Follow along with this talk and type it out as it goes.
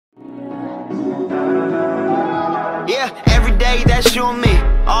Yeah, every day that's you and me.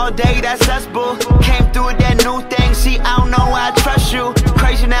 All day that's us, boo. Came through with that new thing. See, I don't know why I trust you.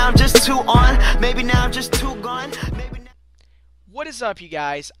 Crazy now, I'm just too on. Maybe now I'm just too gone. What is up, you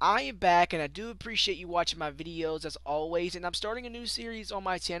guys? I am back, and I do appreciate you watching my videos as always. And I'm starting a new series on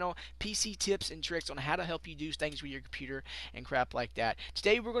my channel, PC tips and tricks on how to help you do things with your computer and crap like that.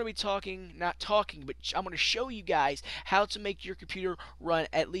 Today we're going to be but I'm going to show you guys how to make your computer run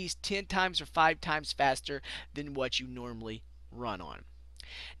at least 10 times or 5 times faster than what you normally run on.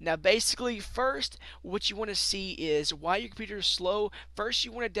 Now basically, first what you want to see is why your computer is slow. First,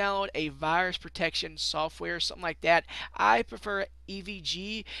 you want to download a virus protection software, something like that. I prefer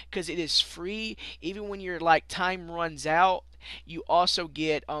EVG because it is free. Even when your time runs out, you also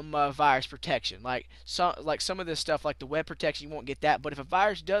get virus protection. Like some of this stuff, like the web protection, you won't get that. But if a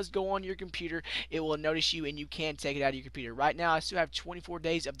virus does go on your computer, it will notice you and you can take it out of your computer. Right now, I still have 24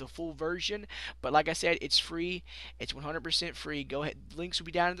 days of the full version, but like I said, it's free. It's 100% free. Go ahead. Links will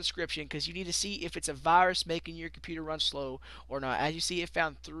be down in the description because you need to see if it's a virus making your computer run slow or not. As you see, it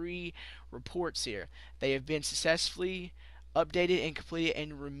found 3 reports here. They have been successfully updated and completed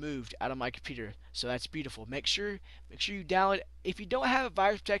and removed out of my computer. So that's beautiful. Make sure you download. If you don't have a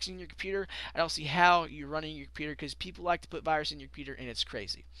virus protection in your computer, I don't see how you're running your computer, because people like to put virus in your computer and it's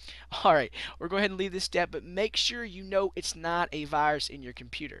crazy. Alright, we're going to go ahead and leave this step, but make sure you know it's not a virus in your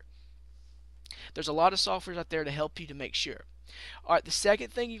computer. There's a lot of softwares out there to help you to make sure. Alright, the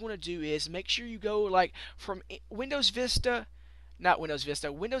second thing you want to do is make sure you go from Windows Vista, not Windows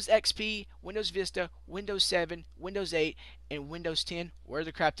Vista, Windows XP, Windows Vista, Windows 7, Windows 8, and Windows 10. Where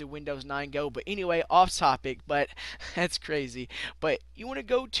the crap did Windows 9 go? But anyway, off topic, but that's crazy. But you want to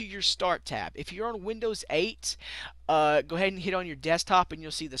go to your Start tab. If you're on Windows 8, go ahead and hit on your desktop and you'll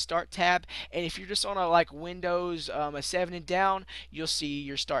see the Start tab. And if you're just on a Windows a 7 and down, you'll see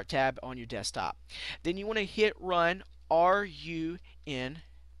your Start tab on your desktop. Then you want to hit Run, R-U-N.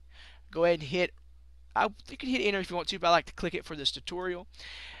 Go ahead and hit, you can hit enter if you want to, but I like to click it for this tutorial.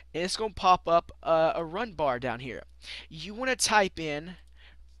 And it's going to pop up a run bar down here. You want to type in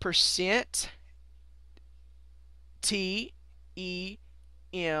 %TEMP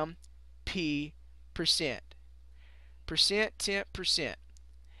 %. Percent temp %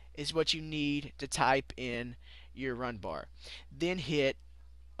 is what you need to type in your run bar. Then hit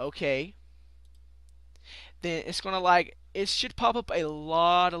OK. Then it's going to it should pop up a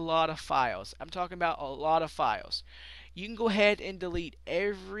lot of files. I'm talking about a lot of files. You can go ahead and delete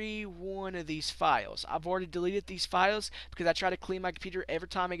every one of these files. I've already deleted these files because I try to clean my computer every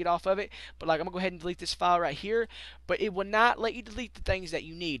time I get off of it. But I'm gonna go ahead and delete this file right here. But it will not let you delete the things that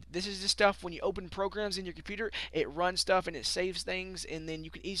you need. This is the stuff when you open programs in your computer, it runs stuff and it saves things, and then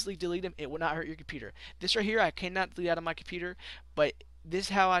you can easily delete them. It will not hurt your computer. This right here I cannot delete out of my computer, but this is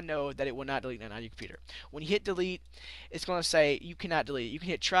how I know that it will not delete none on your computer. When you hit delete, it's going to say you cannot delete it. You can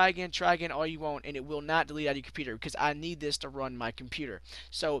hit try again all you want, and it will not delete out of your computer because I need this to run my computer.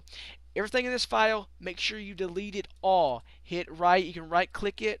 So everything in this file, make sure you delete it all. Hit right, you can right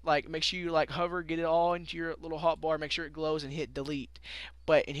click it, make sure you hover, get it all into your little hotbar, make sure it glows, and hit delete.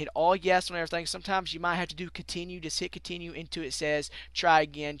 And hit all yes on everything. Sometimes you might have to do continue. Just hit continue until it says try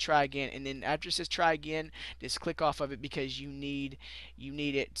again, and then after it says try again, just click off of it because you need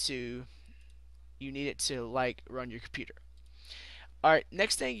it to run your computer. Alright,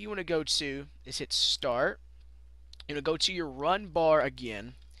 next thing you want to go to is hit start. You want to go to your run bar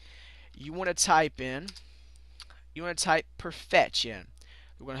again. You want to type perfetch in.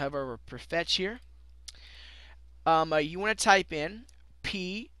 We're going to hover over perfetch here. You want to type in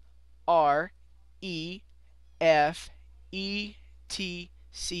PREFETCH,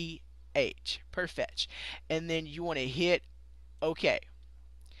 perfetch, and then you want to hit OK.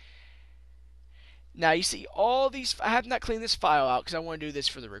 Now you see all these. I have not cleaned this file out because I want to do this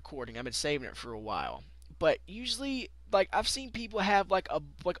for the recording. I've been saving it for a while, but usually I've seen people have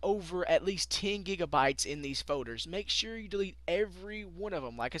over at least 10 gigabytes in these folders. Make sure you delete every one of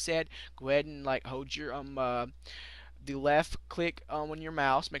them. Like I said, go ahead and hold your the left click on your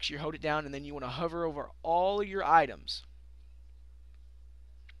mouse. Make sure you hold it down, and then you want to hover over all of your items.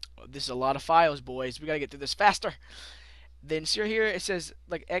 This is a lot of files, boys. We gotta get through this faster. Then see right here, it says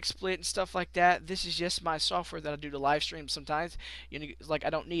XSplit and stuff like that. This is just my software that I do to live stream sometimes. It's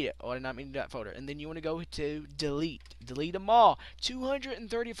I don't need it. Oh, I did not mean to do that folder. And then you want to go to delete. Delete them all.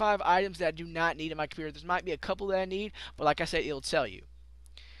 235 items that I do not need in my computer. There might be a couple that I need, but like I said, it'll tell you.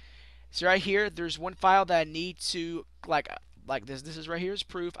 So right here, there's one file that I need to this. This is right here is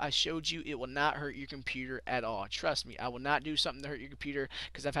proof. I showed you it will not hurt your computer at all. Trust me, I will not do something to hurt your computer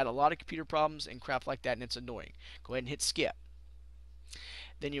because I've had a lot of computer problems and crap like that, and it's annoying. Go ahead and hit skip.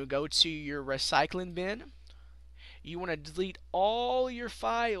 Then you go to your recycling bin. You want to delete all your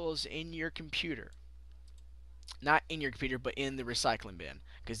files in your computer. Not in your computer, but in the recycling bin,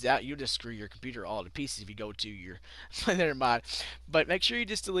 because that you just screw your computer all to pieces if you go to your never mind. But make sure you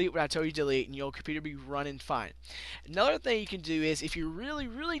just delete what I told you to delete, and your computer will be running fine. Another thing you can do is if you're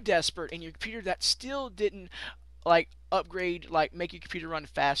really desperate and your computer that still didn't like upgrade, like make your computer run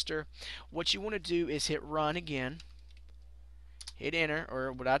faster, what you want to do is hit run again, hit enter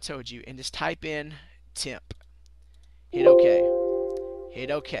or what I told you, and just type in temp. Hit OK.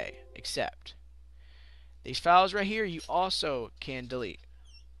 Hit OK. Accept. These files right here you also can delete.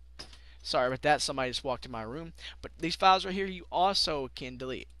 Sorry about that, somebody just walked in my room. But these files right here you also can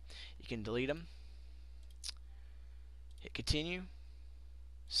delete. You can delete them. Hit continue.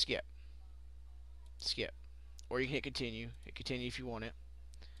 Skip. Skip. Or you can hit continue. Hit continue if you want it.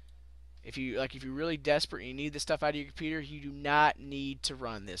 If you're really desperate and you need this stuff out of your computer, you do not need to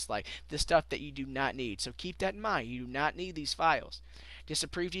run this. Like this stuff that you do not need. So keep that in mind. You do not need these files. Just to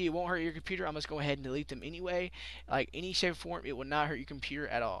prove to you it won't hurt your computer, I'm just go ahead and delete them anyway. Like any shape or form, it will not hurt your computer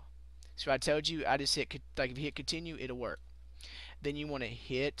at all. So I told you, I just hit like if you hit continue, it'll work. Then you want to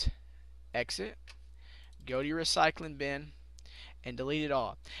hit exit, go to your recycling bin, and delete it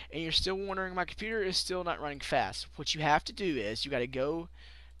all. And you're still wondering, my computer is still not running fast. What you have to do is you got to go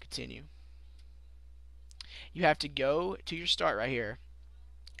continue. You have to go to your start right here.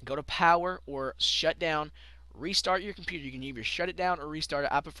 Go to power or shut down. Restart your computer. You can either shut it down or restart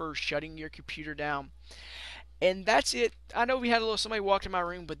it. I prefer shutting your computer down. And that's it. I know we had a little somebody walked in my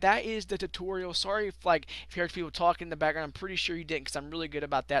room, but that is the tutorial. Sorry if you heard people talking in the background. I'm pretty sure you didn't, because I'm really good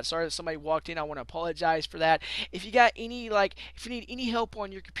about that. Sorry that somebody walked in. I want to apologize for that. If you got any if you need any help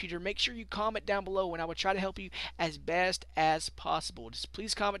on your computer, make sure you comment down below, and I will try to help you as best as possible. Just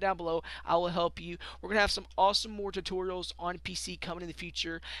please comment down below. I will help you. We're gonna have some awesome more tutorials on PC coming in the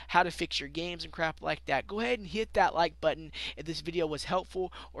future. How to fix your games and crap like that. Go ahead and hit that like button if this video was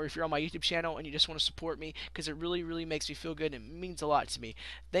helpful, or if you're on my YouTube channel and you just want to support me, because it really makes me feel good and it means a lot to me.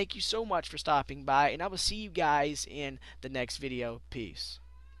 Thank you so much for stopping by, and I will see you guys in the next video. Peace.